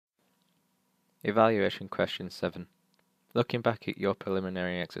Evaluation question 7. Looking back at your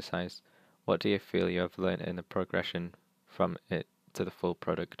preliminary exercise, what do you feel you have learnt in the progression from it to the full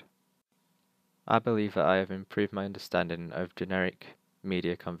product? I believe that I have improved my understanding of generic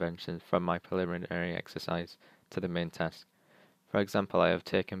media conventions from my preliminary exercise to the main task. For example, I have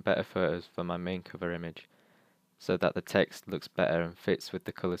taken better photos for my main cover image, so that the text looks better and fits with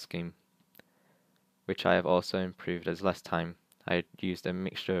the colour scheme, which I have also improved as last time I had used a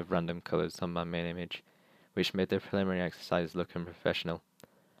mixture of random colours on my main image, which made the preliminary exercise look unprofessional.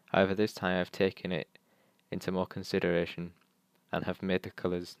 However, this time I have taken it into more consideration and have made the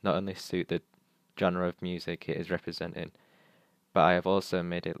colours not only suit the genre of music it is representing, but I have also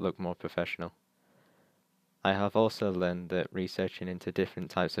made it look more professional. I have also learned that researching into different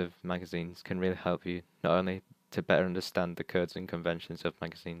types of magazines can really help you not only to better understand the codes and conventions of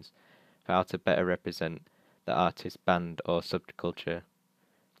magazines, but how to better represent the artist, band, or subculture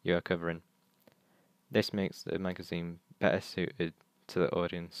you are covering. This makes the magazine better suited to the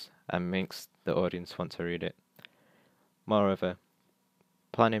audience and makes the audience want to read it. Moreover,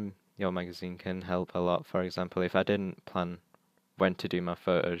 planning your magazine can help a lot. For example, if I didn't plan when to do my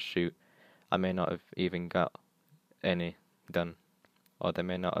photo shoot, I may not have even got any done, or they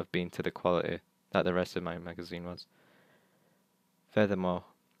may not have been to the quality that the rest of my magazine was. Furthermore,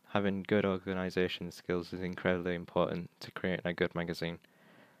 having good organisation skills is incredibly important to create a good magazine,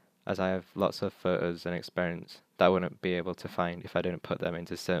 as I have lots of photos and experience that I wouldn't be able to find if I didn't put them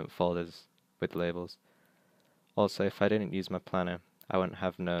into certain folders with labels. Also, if I didn't use my planner, I wouldn't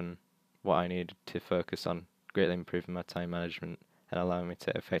have known what I needed to focus on, greatly improving my time management and allowing me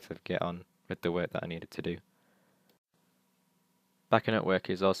to effectively get on with the work that I needed to do. Backing up work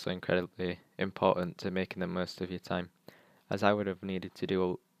is also incredibly important to making the most of your time, as I would have needed to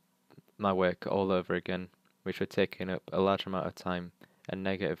do my work all over again, which would take up a large amount of time and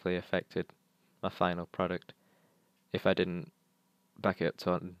negatively affected my final product if I didn't back it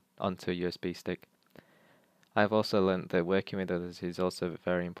up onto a USB stick. I have also learnt that working with others is also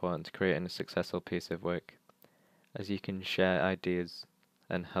very important to creating a successful piece of work, as you can share ideas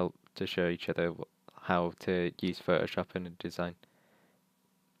and help to show each other how to use Photoshop in a design.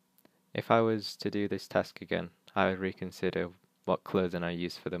 If I was to do this task again, I would reconsider what clothing I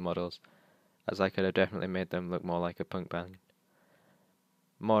used for the models, as I could have definitely made them look more like a punk band.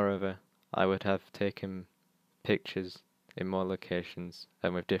 Moreover, I would have taken pictures in more locations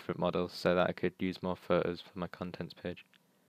and with different models so that I could use more photos for my contents page.